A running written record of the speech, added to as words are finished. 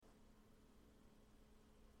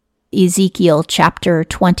Ezekiel chapter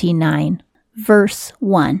 29, verse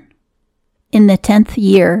 1. In the 10th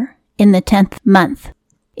year, in the 10th month,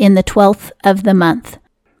 in the 12th of the month,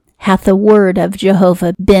 hath the word of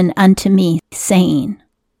Jehovah been unto me, saying.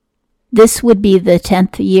 This would be the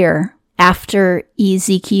 10th year after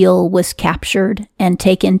Ezekiel was captured and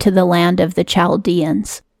taken to the land of the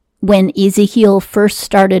Chaldeans. When Ezekiel first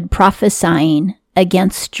started prophesying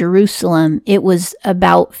against Jerusalem, it was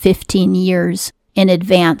about 15 years in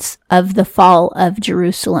advance of the fall of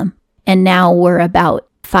Jerusalem. And now we're about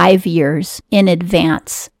 5 years in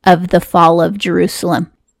advance of the fall of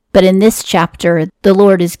Jerusalem. But in this chapter, the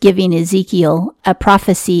Lord is giving Ezekiel a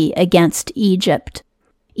prophecy against Egypt.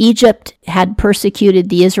 Egypt had persecuted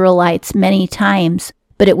the Israelites many times,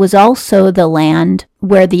 but it was also the land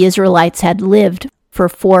where the Israelites had lived for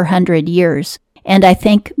 400 years. And I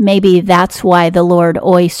think maybe that's why the Lord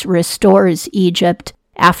always restores Egypt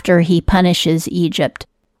after he punishes Egypt.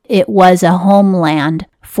 It was a homeland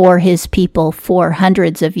for his people for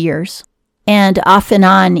hundreds of years. And off and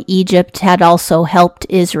on, Egypt had also helped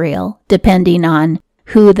Israel, depending on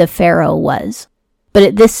who the Pharaoh was. But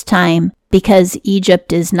at this time, because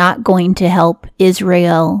Egypt is not going to help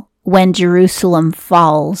Israel when Jerusalem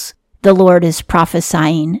falls, the Lord is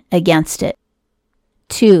prophesying against it.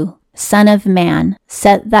 2. Son of man,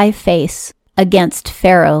 set thy face against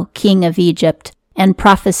Pharaoh, king of Egypt, and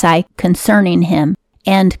prophesy concerning him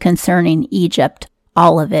and concerning Egypt,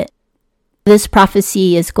 all of it. This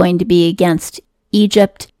prophecy is going to be against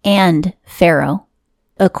Egypt and Pharaoh.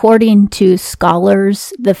 According to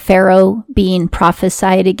scholars, the Pharaoh being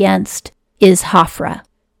prophesied against is Hophra.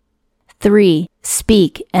 3.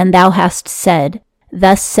 Speak, and thou hast said,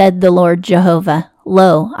 Thus said the Lord Jehovah,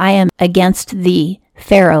 Lo, I am against thee,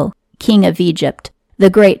 Pharaoh, king of Egypt, the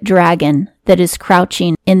great dragon that is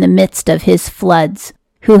crouching in the midst of his floods,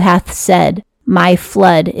 who hath said, My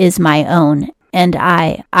flood is my own, and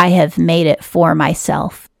I have made it for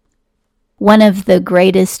myself. One of the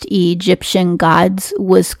greatest Egyptian gods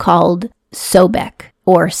was called Sobek,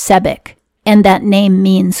 or Sebek, and that name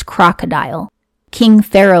means crocodile. King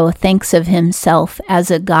Pharaoh thinks of himself as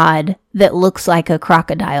a god that looks like a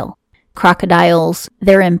crocodile. Crocodiles,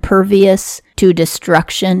 they're impervious to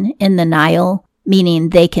destruction in the Nile, meaning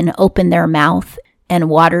they can open their mouth and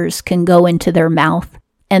waters can go into their mouth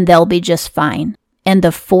and they'll be just fine. And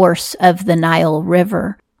the force of the Nile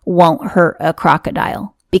River won't hurt a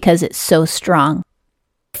crocodile because it's so strong.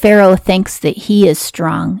 Pharaoh thinks that he is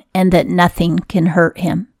strong and that nothing can hurt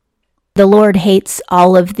him. The Lord hates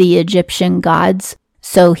all of the Egyptian gods,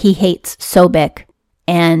 so he hates Sobek,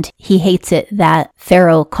 and he hates it that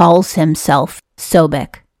Pharaoh calls himself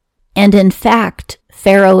Sobek. And in fact,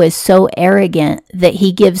 Pharaoh is so arrogant that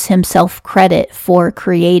he gives himself credit for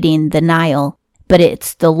creating the Nile, but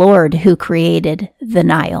it's the Lord who created the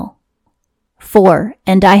Nile. 4.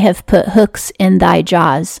 And I have put hooks in thy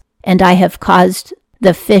jaws, and I have caused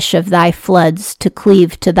the fish of thy floods to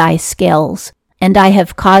cleave to thy scales, and I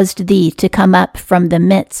have caused thee to come up from the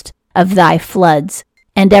midst of thy floods,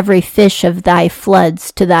 and every fish of thy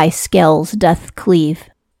floods to thy scales doth cleave.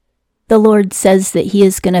 The Lord says that he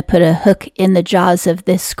is going to put a hook in the jaws of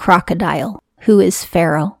this crocodile, who is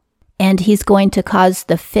Pharaoh, and he's going to cause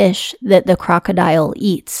the fish that the crocodile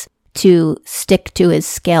eats to stick to his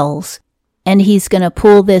scales, and he's going to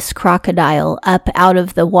pull this crocodile up out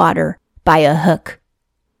of the water by a hook.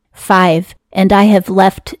 5. And I have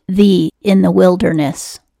left thee in the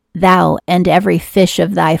wilderness, thou and every fish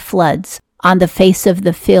of thy floods. On the face of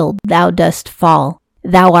the field thou dost fall.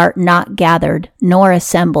 Thou art not gathered, nor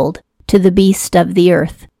assembled, to the beast of the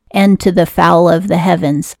earth, and to the fowl of the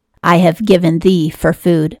heavens. I have given thee for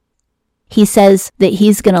food. He says that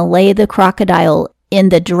he's going to lay the crocodile in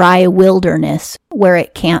the dry wilderness where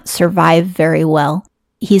it can't survive very well.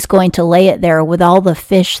 He's going to lay it there with all the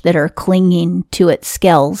fish that are clinging to its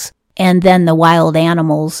scales, and then the wild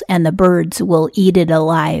animals and the birds will eat it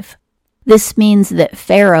alive. This means that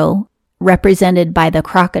Pharaoh, represented by the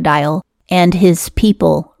crocodile, and his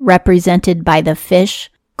people, represented by the fish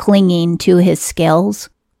clinging to his scales,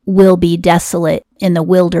 will be desolate in the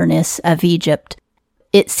wilderness of Egypt.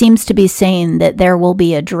 It seems to be saying that there will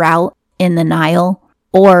be a drought in the Nile,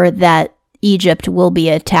 or that Egypt will be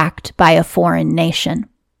attacked by a foreign nation.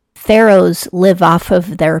 Pharaohs live off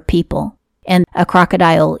of their people, and a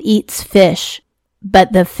crocodile eats fish,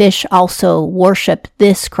 but the fish also worship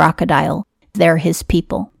this crocodile. They're his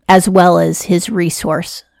people, as well as his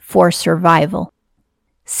resource for survival.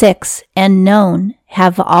 6. And known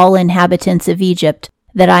have all inhabitants of Egypt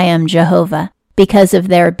that I am Jehovah, because of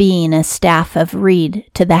there being a staff of reed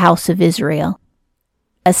to the house of Israel.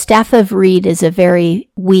 A staff of reed is a very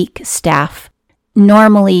weak staff.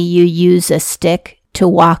 Normally you use a stick to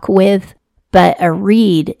walk with, but a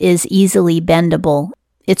reed is easily bendable.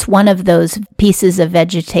 It's one of those pieces of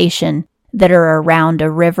vegetation that are around a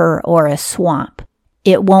river or a swamp.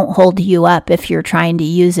 It won't hold you up if you're trying to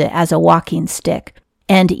use it as a walking stick.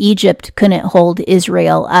 And Egypt couldn't hold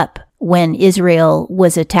Israel up when Israel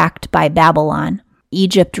was attacked by Babylon.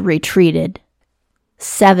 Egypt retreated.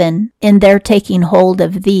 7. In their taking hold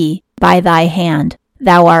of thee by thy hand,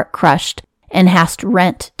 thou art crushed, and hast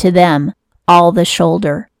rent to them all the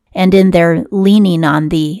shoulder. And in their leaning on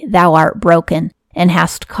thee, thou art broken, and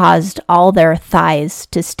hast caused all their thighs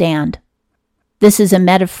to stand. This is a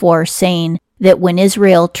metaphor saying that when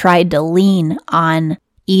Israel tried to lean on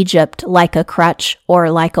Egypt like a crutch or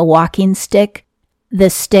like a walking stick, the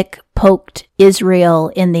stick poked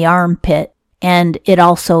Israel in the armpit, and it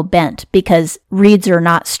also bent because reeds are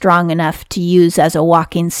not strong enough to use as a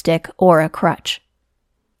walking stick or a crutch.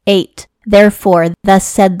 8. Therefore, thus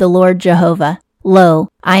said the Lord Jehovah, Lo,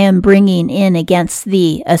 I am bringing in against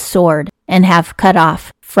thee a sword, and have cut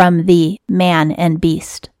off from thee man and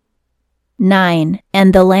beast. 9.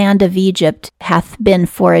 And the land of Egypt hath been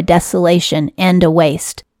for a desolation and a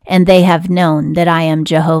waste, and they have known that I am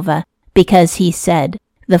Jehovah, because he said,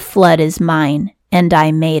 The flood is mine, and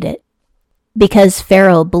I made it. Because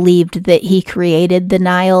Pharaoh believed that he created the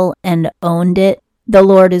Nile and owned it, the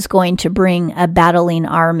Lord is going to bring a battling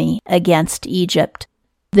army against Egypt.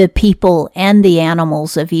 The people and the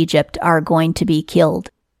animals of Egypt are going to be killed.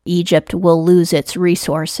 Egypt will lose its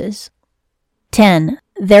resources. 10.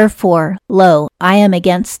 Therefore, lo, I am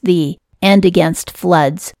against thee, and against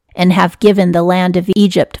floods, and have given the land of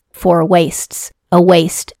Egypt for wastes, a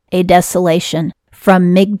waste, a desolation,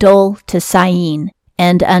 from Migdol to Syene,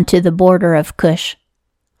 and unto the border of Cush.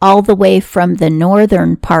 All the way from the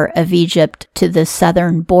northern part of Egypt to the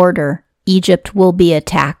southern border, Egypt will be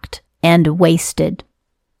attacked and wasted.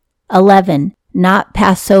 11. Not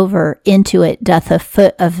pass over into it doth a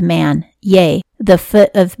foot of man, yea, the foot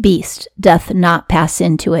of beast doth not pass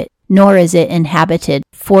into it, nor is it inhabited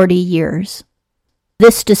 40 years.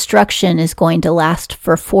 This destruction is going to last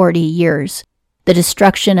for 40 years. The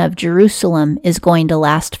destruction of Jerusalem is going to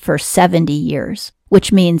last for 70 years,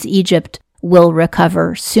 which means Egypt will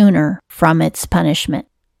recover sooner from its punishment.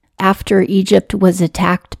 After Egypt was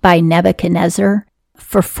attacked by Nebuchadnezzar,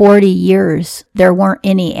 for 40 years there weren't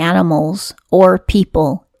any animals or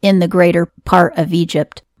people in the greater part of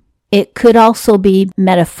Egypt. It could also be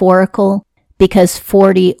metaphorical because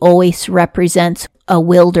 40 always represents a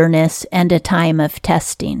wilderness and a time of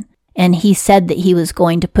testing. And he said that he was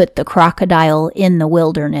going to put the crocodile in the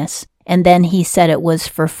wilderness, and then he said it was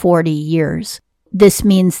for 40 years. This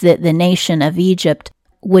means that the nation of Egypt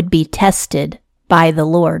would be tested by the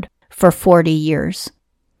Lord for 40 years.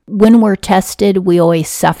 When we're tested, we always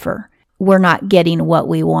suffer. We're not getting what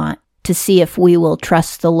we want, to see if we will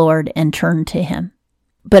trust the Lord and turn to him.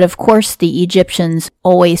 But of course, the Egyptians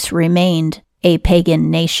always remained a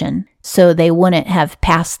pagan nation, so they wouldn't have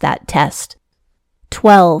passed that test.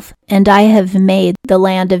 12. And I have made the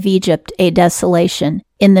land of Egypt a desolation,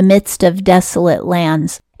 in the midst of desolate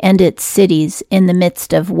lands, and its cities in the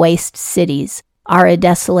midst of waste cities are a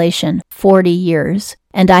desolation 40 years.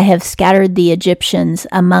 And I have scattered the Egyptians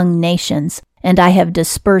among nations, and I have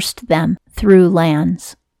dispersed them through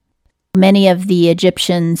lands. Many of the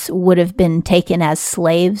Egyptians would have been taken as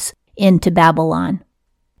slaves into Babylon.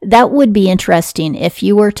 That would be interesting if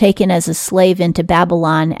you were taken as a slave into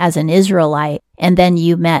Babylon as an Israelite, and then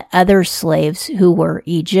you met other slaves who were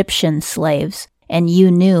Egyptian slaves, and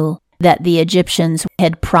you knew that the Egyptians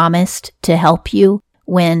had promised to help you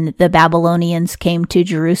when the Babylonians came to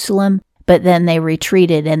Jerusalem, but then they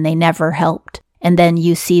retreated and they never helped, and then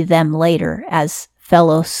you see them later as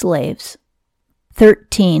fellow slaves.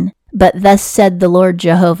 13. But thus said the Lord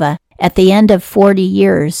Jehovah, At the end of 40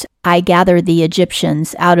 years I gather the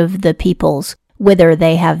Egyptians out of the peoples whither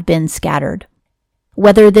they have been scattered.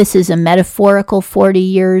 Whether this is a metaphorical 40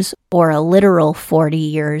 years or a literal 40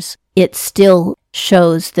 years, it still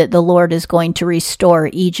shows that the Lord is going to restore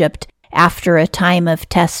Egypt after a time of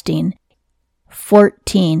testing.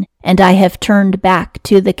 14. And I have turned back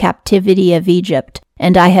to the captivity of Egypt,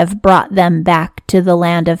 and I have brought them back to the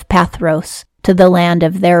land of Pathros, to the land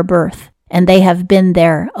of their birth, and they have been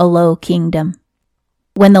there a low kingdom.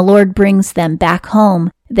 When the Lord brings them back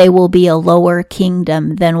home, they will be a lower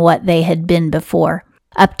kingdom than what they had been before.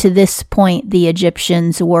 Up to this point, the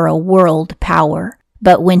Egyptians were a world power,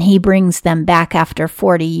 but when he brings them back after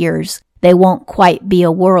 40 years, they won't quite be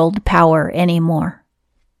a world power anymore.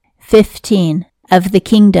 15. Of the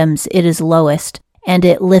kingdoms it is lowest, and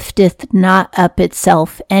it lifteth not up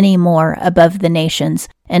itself any more above the nations,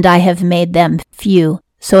 and I have made them few,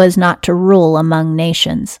 so as not to rule among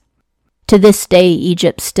nations. To this day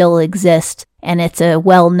Egypt still exists, and it's a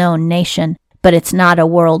well-known nation, but it's not a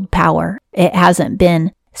world power. It hasn't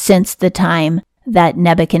been since the time that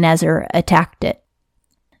Nebuchadnezzar attacked it.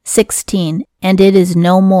 16. And it is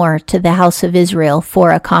no more to the house of Israel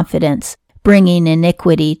for a confidence, bringing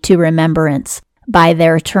iniquity to remembrance by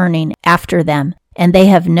their turning after them, and they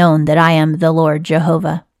have known that I am the Lord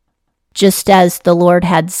Jehovah. Just as the Lord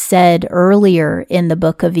had said earlier in the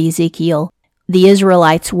book of Ezekiel, the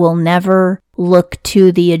Israelites will never look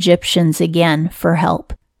to the Egyptians again for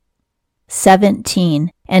help.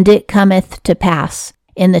 17. And it cometh to pass,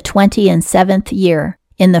 in the 27th year,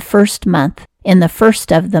 in the 1st month, in the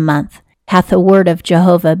 1st of the month, hath the word of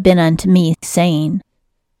Jehovah been unto me, saying.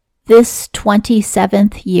 This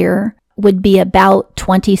 27th year would be about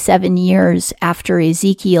 27 years after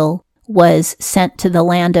Ezekiel was sent to the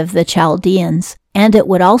land of the Chaldeans, and it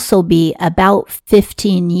would also be about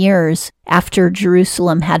 15 years after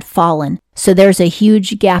Jerusalem had fallen. So there's a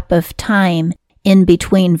huge gap of time in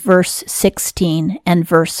between verse 16 and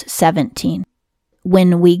verse 17.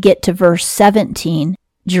 When we get to verse 17,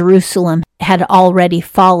 Jerusalem had already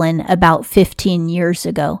fallen about 15 years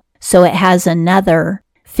ago. So it has another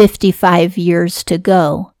 55 years to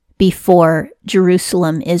go before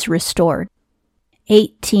Jerusalem is restored.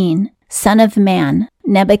 18. Son of man,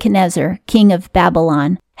 Nebuchadnezzar, king of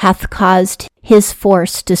Babylon, hath caused his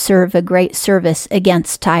force to serve a great service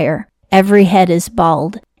against Tyre. Every head is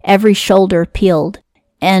bald, every shoulder peeled,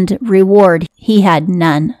 and reward he had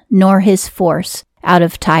none, nor his force, out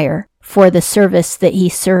of Tyre, for the service that he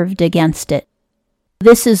served against it.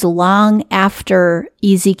 This is long after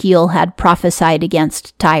Ezekiel had prophesied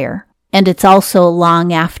against Tyre, and it's also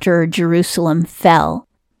long after Jerusalem fell.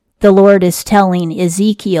 The Lord is telling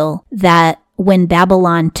Ezekiel that when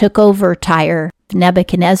Babylon took over Tyre,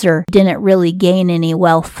 Nebuchadnezzar didn't really gain any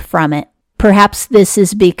wealth from it. Perhaps this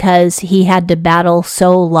is because he had to battle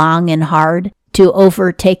so long and hard to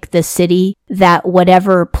overtake the city that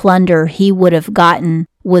whatever plunder he would have gotten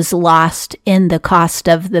was lost in the cost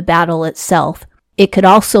of the battle itself. It could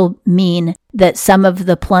also mean that some of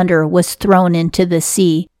the plunder was thrown into the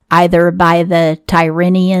sea, either by the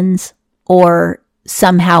Tyrians or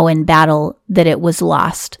somehow in battle that it was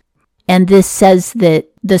lost. And this says that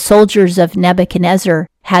the soldiers of Nebuchadnezzar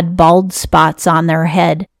had bald spots on their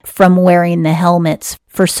head from wearing the helmets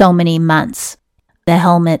for so many months. The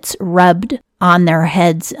helmets rubbed on their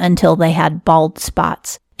heads until they had bald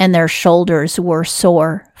spots, and their shoulders were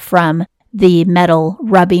sore from the metal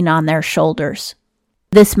rubbing on their shoulders.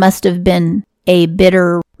 This must have been a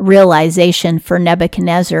bitter realization for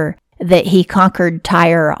Nebuchadnezzar that he conquered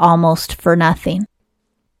Tyre almost for nothing.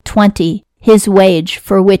 20. His wage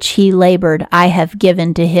for which he labored I have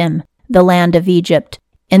given to him, the land of Egypt,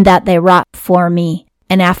 in that they wrought for me,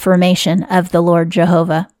 an affirmation of the Lord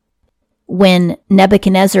Jehovah. When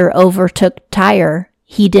Nebuchadnezzar overtook Tyre,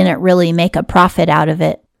 he didn't really make a profit out of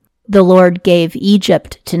it. The Lord gave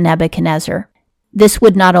Egypt to Nebuchadnezzar. This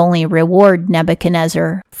would not only reward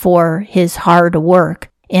Nebuchadnezzar for his hard work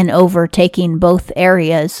in overtaking both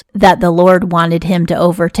areas that the Lord wanted him to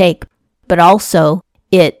overtake, but also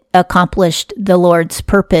it accomplished the Lord's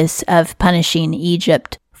purpose of punishing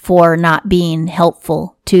Egypt for not being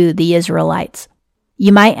helpful to the Israelites.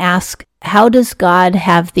 You might ask, how does God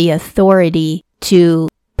have the authority to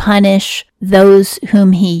punish those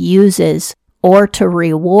whom he uses or to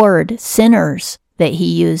reward sinners that he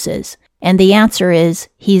uses? And the answer is,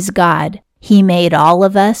 he's God. He made all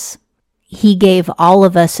of us. He gave all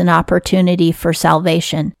of us an opportunity for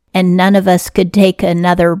salvation, and none of us could take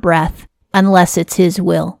another breath unless it's his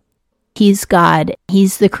will. He's God.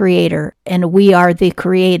 He's the creator, and we are the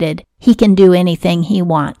created. He can do anything he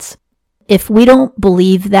wants. If we don't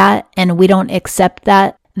believe that and we don't accept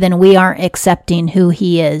that, then we aren't accepting who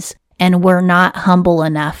he is, and we're not humble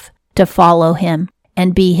enough to follow him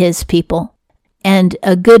and be his people. And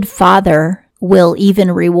a good father will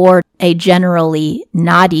even reward a generally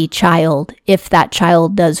naughty child if that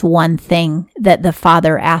child does one thing that the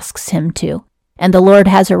father asks him to. And the Lord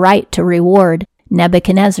has a right to reward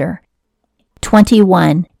Nebuchadnezzar.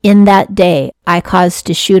 21. In that day I caused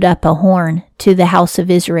to shoot up a horn to the house of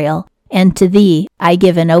Israel, and to thee I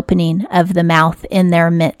give an opening of the mouth in their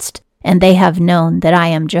midst, and they have known that I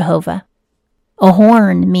am Jehovah. A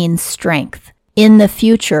horn means strength. In the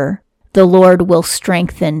future, the Lord will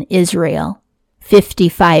strengthen Israel.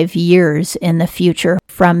 55 years in the future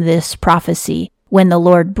from this prophecy, when the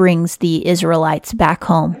Lord brings the Israelites back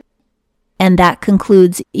home. And that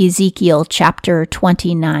concludes Ezekiel chapter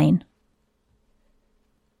 29.